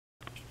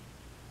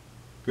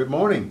Good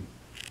morning.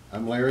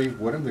 I'm Larry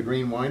Woodham, the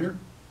Green Winer,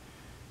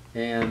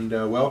 and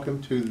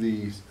welcome to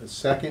the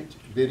second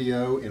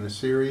video in a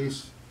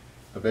series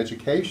of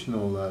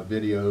educational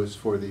videos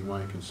for the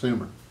wine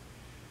consumer.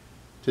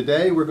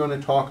 Today we're going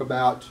to talk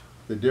about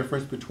the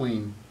difference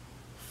between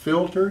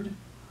filtered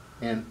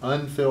and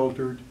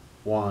unfiltered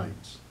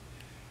wines.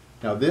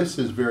 Now this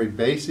is very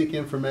basic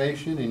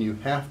information, and you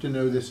have to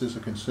know this as a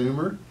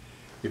consumer.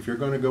 If you're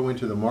going to go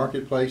into the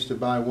marketplace to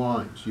buy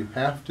wines, you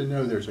have to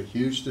know there's a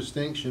huge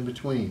distinction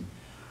between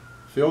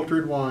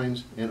filtered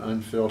wines and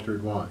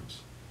unfiltered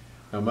wines.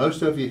 Now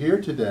most of you here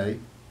today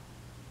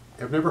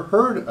have never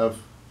heard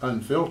of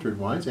unfiltered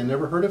wines and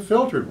never heard of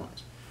filtered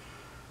wines.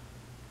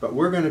 But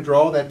we're going to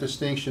draw that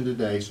distinction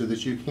today so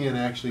that you can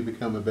actually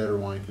become a better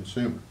wine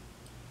consumer.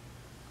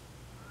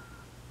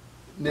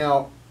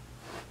 Now,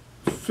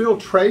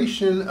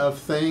 filtration of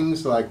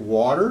things like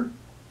water,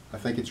 I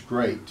think it's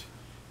great.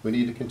 We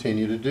need to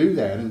continue to do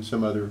that and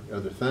some other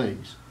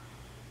things.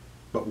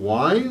 But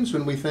wines,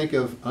 when we think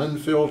of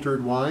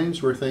unfiltered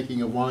wines, we're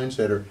thinking of wines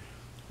that are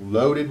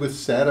loaded with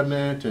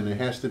sediment and it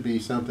has to be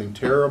something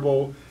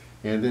terrible.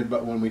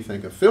 But when we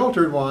think of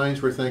filtered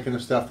wines, we're thinking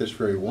of stuff that's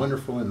very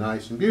wonderful and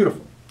nice and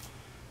beautiful.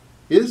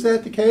 Is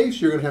that the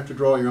case? You're going to have to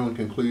draw your own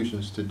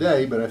conclusions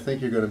today, but I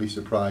think you're going to be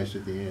surprised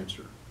at the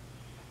answer.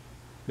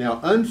 Now,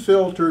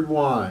 unfiltered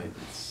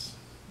wines.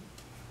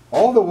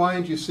 All the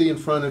wines you see in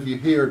front of you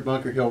here at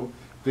Bunker Hill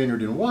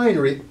Vineyard and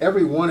Winery,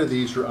 every one of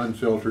these are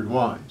unfiltered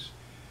wines.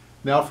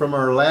 Now from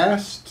our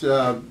last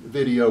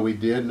video we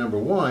did, number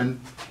 1,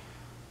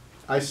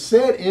 I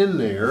said in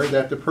there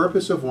that the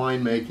purpose of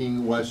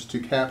winemaking was to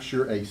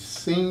capture a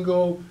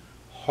single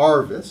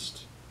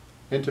harvest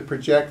and to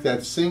project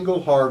that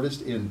single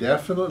harvest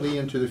indefinitely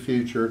into the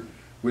future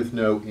with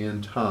no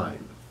end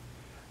time.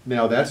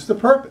 Now that's the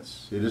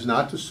purpose. It is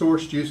not to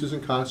source juices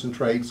and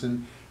concentrates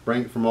and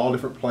bring it from all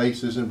different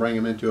places and bring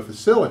them into a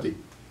facility.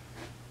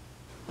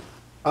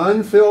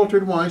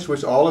 Unfiltered wines,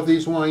 which all of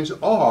these wines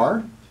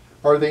are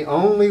the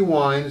only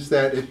wines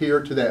that adhere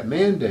to that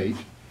mandate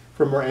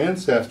from our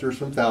ancestors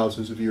from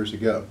thousands of years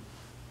ago.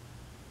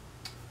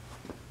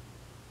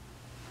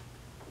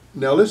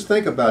 Now let's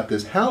think about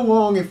this. How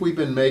long have we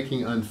been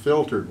making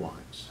unfiltered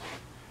wines?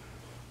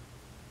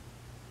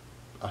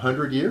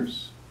 100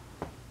 years?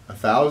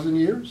 1,000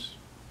 years?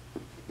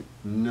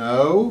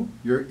 No,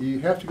 you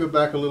have to go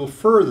back a little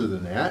further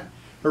than that,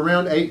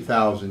 around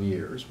 8,000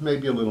 years,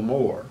 maybe a little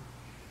more.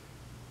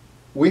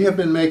 We have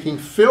been making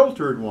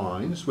filtered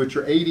wines, which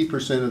are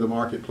 80% of the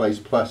marketplace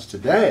plus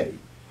today,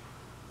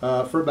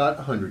 for about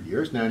 100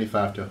 years,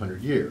 95 to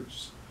 100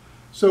 years.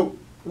 So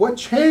what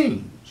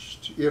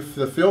changed if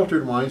the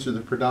filtered wines are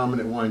the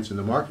predominant wines in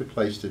the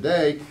marketplace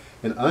today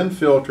and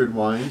unfiltered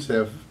wines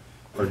are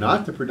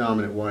not the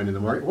predominant wine in the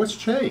market? What's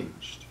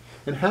changed?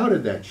 And how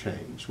did that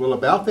change? Well,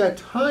 about that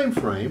time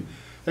frame,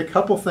 a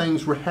couple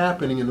things were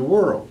happening in the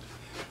world.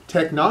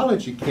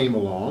 Technology came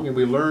along and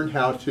we learned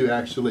how to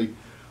actually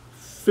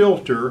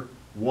filter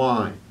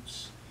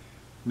wines.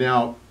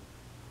 Now,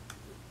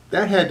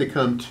 that had to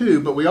come too,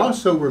 but we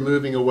also were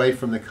moving away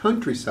from the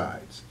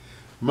countrysides.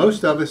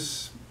 Most of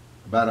us,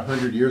 about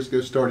 100 years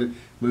ago, started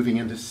moving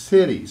into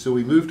cities. So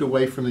we moved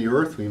away from the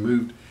earth, we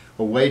moved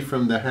away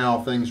from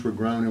how things were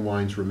grown and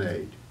wines were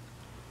made.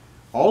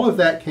 All of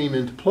that came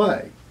into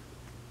play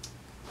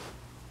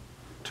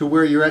to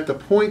where you're at the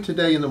point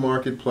today in the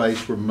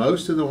marketplace where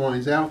most of the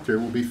wines out there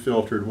will be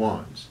filtered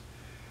wines.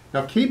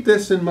 Now keep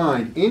this in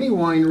mind, any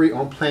winery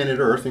on planet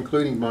Earth,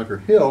 including Bunker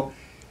Hill,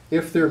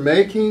 if they're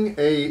making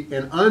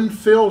an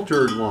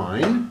unfiltered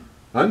wine,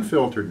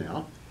 unfiltered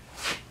now,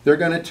 they're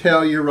going to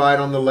tell you right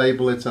on the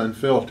label it's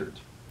unfiltered.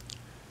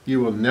 You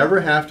will never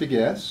have to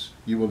guess.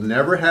 You will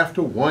never have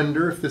to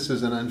wonder if this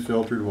is an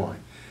unfiltered wine.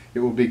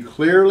 It will be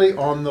clearly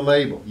on the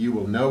label. You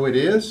will know it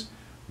is,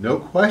 no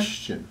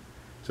question.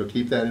 So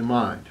keep that in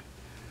mind.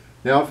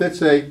 Now if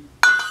it's a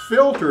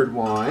filtered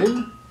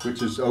wine,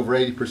 which is over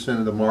 80%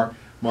 of the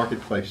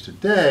marketplace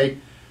today,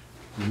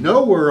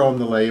 nowhere on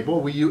the label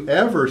will you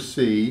ever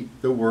see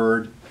the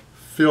word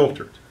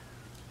filtered.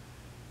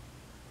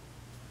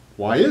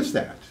 Why is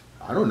that?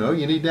 I don't know.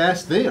 You need to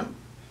ask them.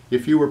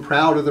 If you were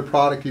proud of the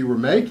product you were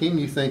making,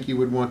 you think you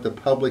would want the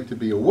public to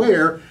be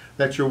aware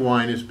that your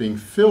wine is being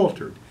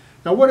filtered.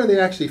 Now what are they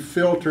actually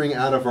filtering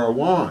out of our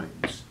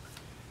wines?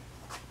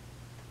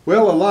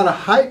 Well, a lot of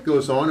hype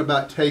goes on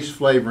about taste,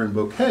 flavor, and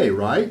bouquet,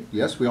 right?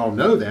 Yes, we all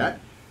know that.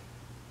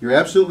 You're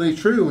absolutely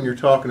true when you're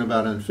talking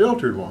about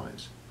unfiltered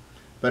wines.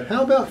 But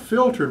how about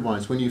filtered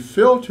wines? When you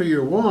filter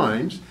your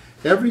wines,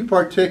 every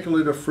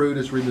particulate of fruit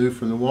is removed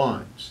from the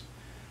wines.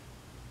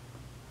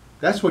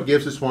 That's what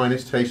gives this wine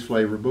its taste,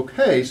 flavor,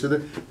 bouquet. So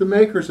the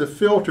makers of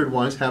filtered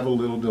wines have a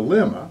little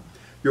dilemma.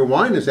 Your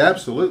wine is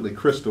absolutely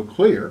crystal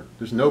clear.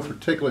 There's no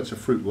particulates of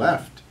fruit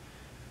left.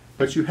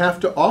 But you have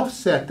to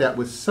offset that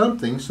with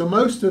something. So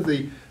most of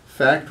the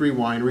factory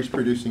wineries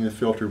producing the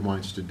filtered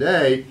wines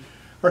today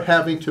are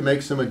having to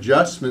make some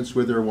adjustments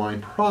with their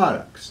wine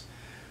products.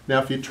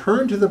 Now if you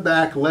turn to the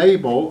back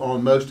label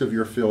on most of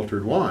your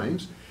filtered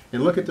wines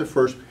and look at the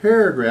first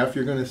paragraph,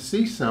 you're going to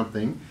see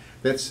something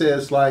that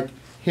says like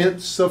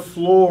hints of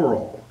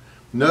floral,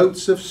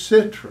 notes of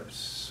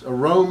citrus,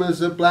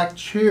 aromas of black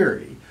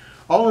cherry,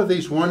 all of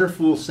these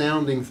wonderful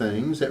sounding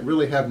things that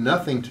really have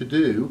nothing to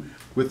do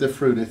with the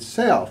fruit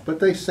itself, but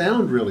they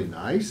sound really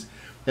nice,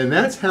 and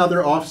that's how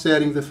they're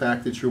offsetting the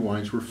fact that your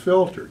wines were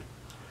filtered.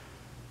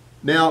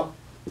 Now,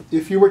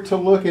 if you were to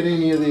look at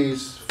any of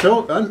these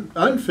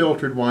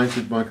unfiltered wines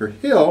at Bunker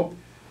Hill,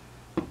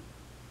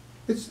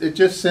 it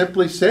just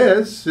simply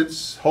says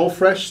it's whole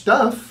fresh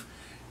stuff,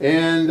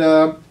 and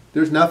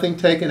there's nothing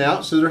taken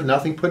out, so there's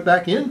nothing put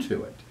back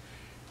into it.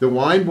 The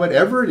wine,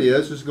 whatever it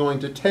is going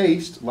to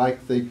taste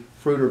like the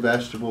fruit or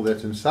vegetable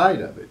that's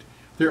inside of it.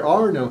 There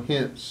are no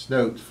hints,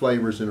 notes,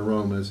 flavors, and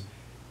aromas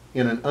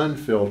in an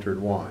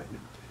unfiltered wine.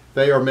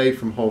 They are made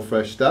from whole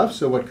fresh stuff,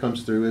 so what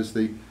comes through is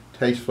the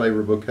taste,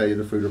 flavor, bouquet of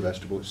the fruit or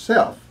vegetable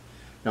itself.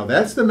 Now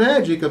that's the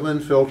magic of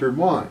unfiltered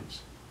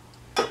wines.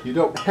 You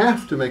don't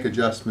have to make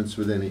adjustments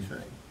with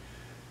anything.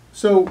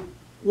 So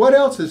what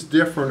else is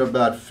different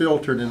about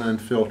filtered and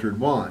unfiltered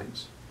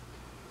wines?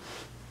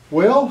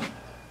 Well,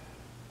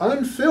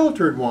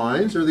 unfiltered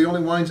wines are the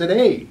only wines that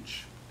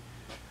age.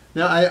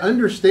 Now I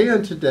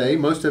understand today,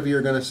 most of you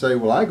are going to say,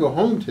 well, I go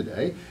home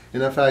today,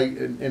 and if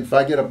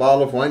I get a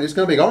bottle of wine, it's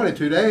going to be gone in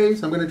 2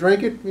 days. I'm going to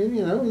drink it, and,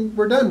 you know,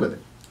 we're done with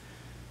it.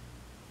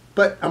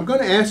 But I'm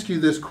going to ask you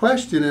this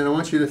question, and I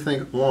want you to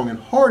think long and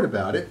hard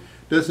about it.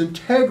 Does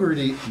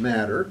integrity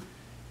matter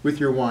with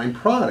your wine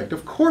product?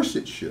 Of course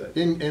it should,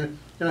 and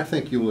I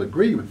think you'll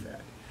agree with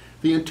that.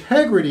 The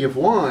integrity of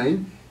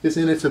wine is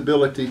in its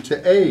ability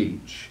to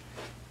age.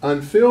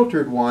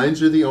 Unfiltered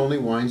wines are the only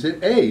wines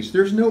that age.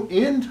 There's no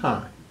end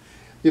time.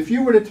 If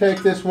you were to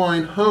take this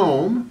wine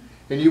home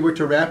and you were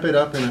to wrap it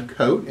up in a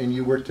coat and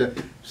you were to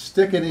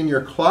stick it in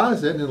your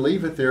closet and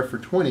leave it there for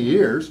 20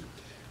 years,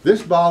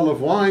 this bottle of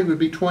wine would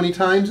be 20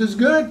 times as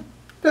good.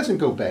 It doesn't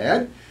go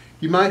bad.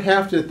 You might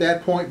have to, at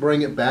that point,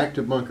 bring it back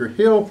to Bunker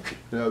Hill.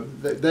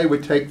 They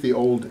would take the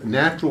old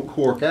natural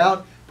cork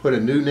out, put a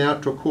new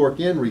natural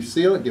cork in,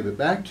 reseal it, give it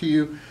back to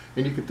you,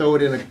 and you could throw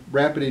it in,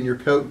 wrap it in your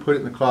coat and put it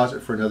in the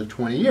closet for another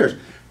 20 years.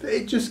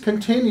 It just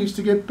continues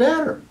to get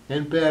better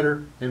and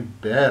better and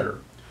better.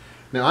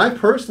 Now, I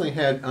personally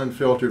had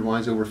unfiltered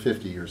wines over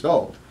 50 years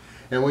old.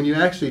 And when you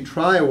actually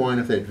try a wine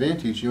of that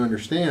vintage, you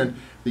understand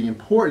the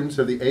importance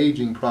of the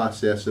aging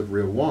process of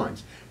real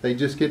wines. They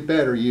just get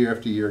better year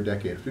after year,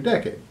 decade after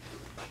decade.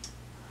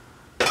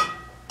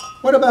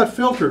 What about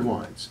filtered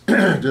wines?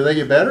 Do they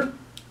get better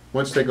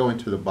once they go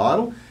into the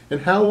bottle?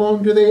 And how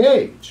long do they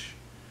age?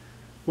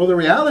 Well, the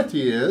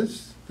reality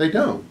is they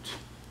don't.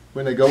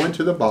 When they go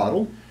into the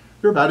bottle,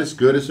 they're about as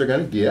good as they're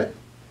going to get.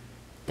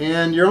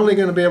 And you're only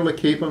going to be able to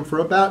keep them for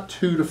about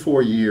 2 to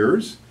 4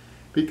 years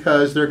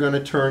because they're going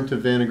to turn to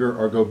vinegar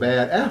or go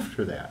bad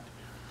after that.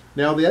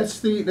 Now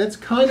that's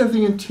kind of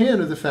the intent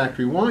of the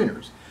factory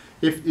wineries.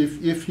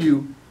 If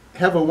you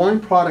have a wine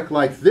product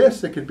like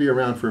this that could be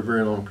around for a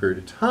very long period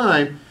of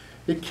time,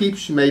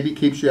 it maybe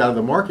keeps you out of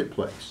the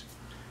marketplace.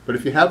 But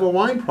if you have a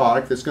wine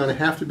product that's going to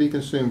have to be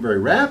consumed very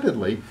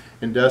rapidly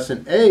and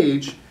doesn't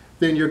age,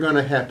 then you're going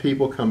to have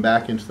people come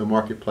back into the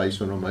marketplace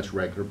on a much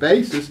regular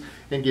basis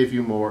and give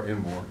you more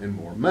and more and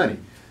more money.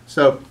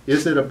 So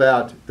is it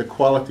about the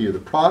quality of the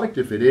product?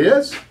 If it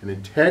is, and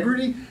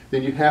integrity,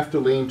 then you have to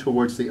lean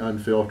towards the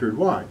unfiltered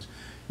wines.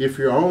 If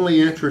you're only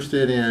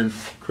interested in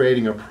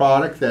creating a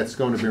product that's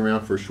going to be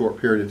around for a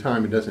short period of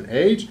time and doesn't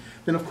age,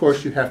 then of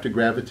course you have to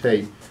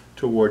gravitate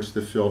towards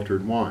the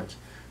filtered wines.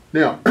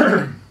 Now,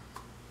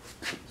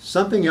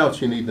 something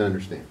else you need to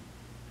understand.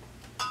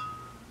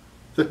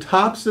 The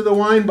tops of the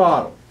wine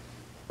bottle,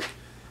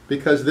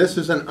 because this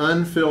is an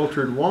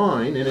unfiltered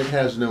wine and it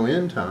has no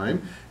end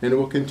time and it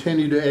will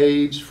continue to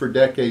age for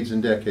decades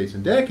and decades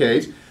and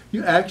decades,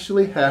 you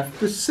actually have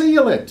to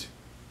seal it.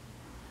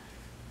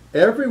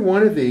 Every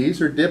one of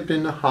these are dipped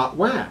into hot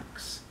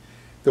wax.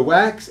 The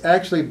wax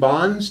actually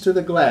bonds to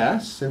the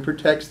glass and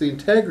protects the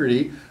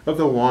integrity of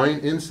the wine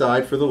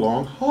inside for the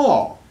long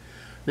haul.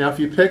 Now, if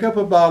you pick up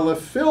a bottle of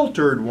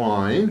filtered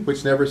wine,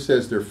 which never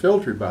says they're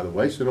filtered, by the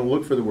way, so don't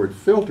look for the word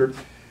filtered,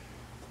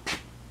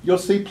 you'll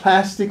see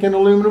plastic and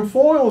aluminum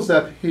foils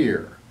up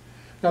here.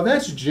 Now,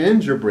 that's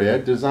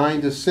gingerbread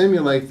designed to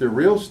simulate the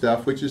real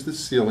stuff, which is the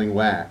sealing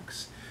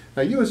wax.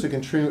 Now, you as a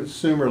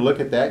consumer look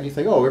at that and you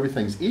think, oh,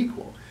 everything's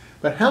equal.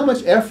 But how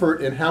much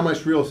effort and how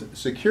much real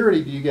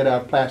security do you get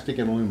out of plastic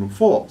and aluminum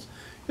foils?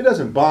 It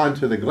doesn't bond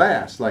to the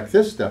glass like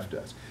this stuff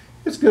does.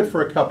 It's good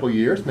for a couple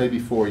years, maybe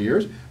 4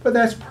 years, but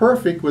that's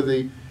perfect with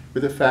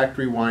the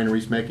factory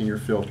wineries making your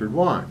filtered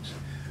wines.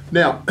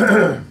 Now,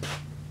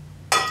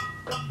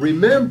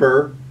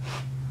 remember,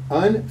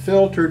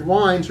 unfiltered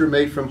wines are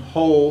made from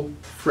whole,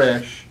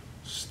 fresh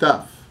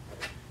stuff.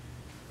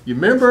 You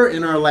remember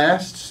in our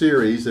last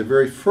series, the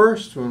very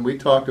first one, we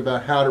talked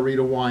about how to read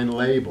a wine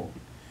label.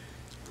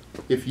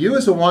 If you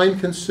as a wine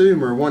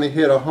consumer want to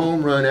hit a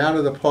home run out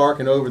of the park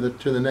and over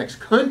to the next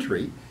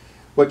country,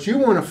 what you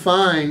want to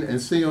find and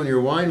see on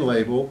your wine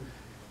label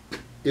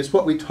is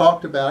what we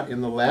talked about in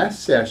the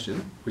last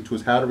session, which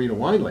was how to read a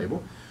wine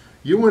label.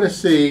 You want to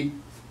see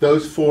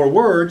those 4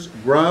 words: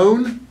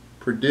 grown,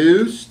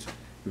 produced,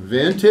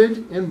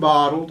 vented and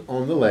bottled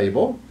on the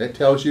label. That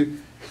tells you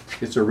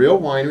it's a real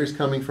winery, it's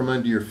coming from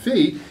under your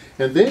feet.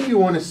 And then you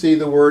want to see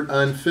the word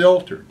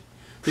unfiltered,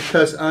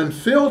 because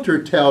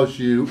unfiltered tells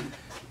you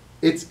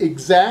it's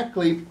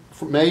exactly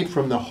made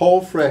from the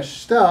whole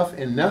fresh stuff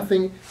and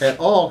nothing at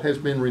all has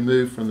been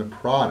removed from the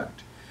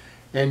product.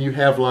 And you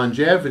have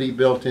longevity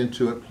built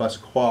into it plus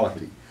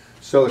quality.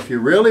 So if you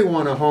really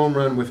want a home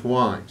run with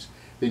wines,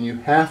 then you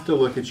have to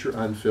look at your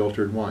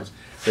unfiltered wines.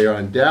 They are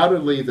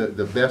undoubtedly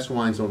the best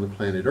wines on the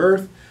planet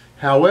Earth.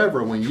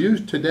 However, when you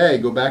today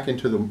go back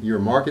into your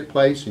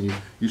marketplace and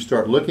you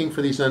start looking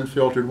for these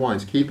unfiltered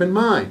wines, keep in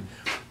mind,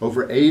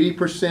 over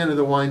 80% of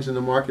the wines in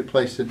the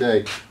marketplace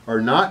today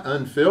are not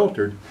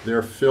unfiltered,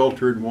 they're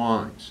filtered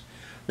wines.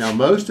 Now,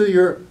 most of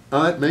your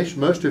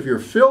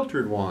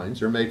filtered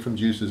wines are made from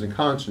juices and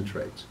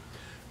concentrates.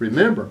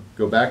 Remember,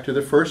 go back to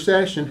the first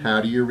session,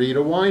 how do you read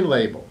a wine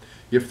label?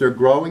 If they're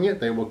growing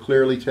it, they will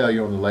clearly tell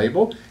you on the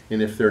label,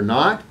 and if they're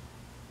not,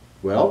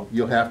 well,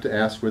 you'll have to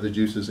ask where the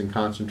juices and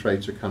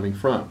concentrates are coming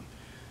from.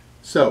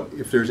 So,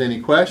 if there's any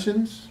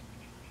questions,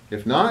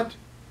 if not,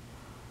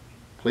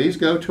 please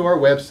go to our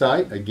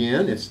website.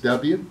 Again, it's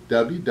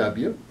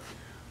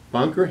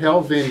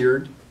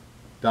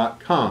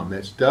www.bunkerhillvineyard.com.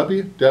 That's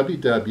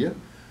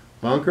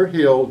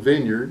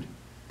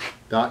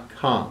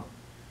www.bunkerhillvineyard.com.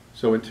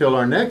 So until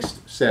our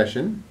next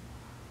session,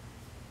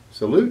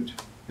 salute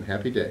and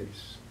happy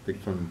days.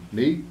 From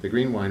me, the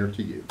Green Winer,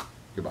 to you.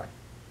 Goodbye.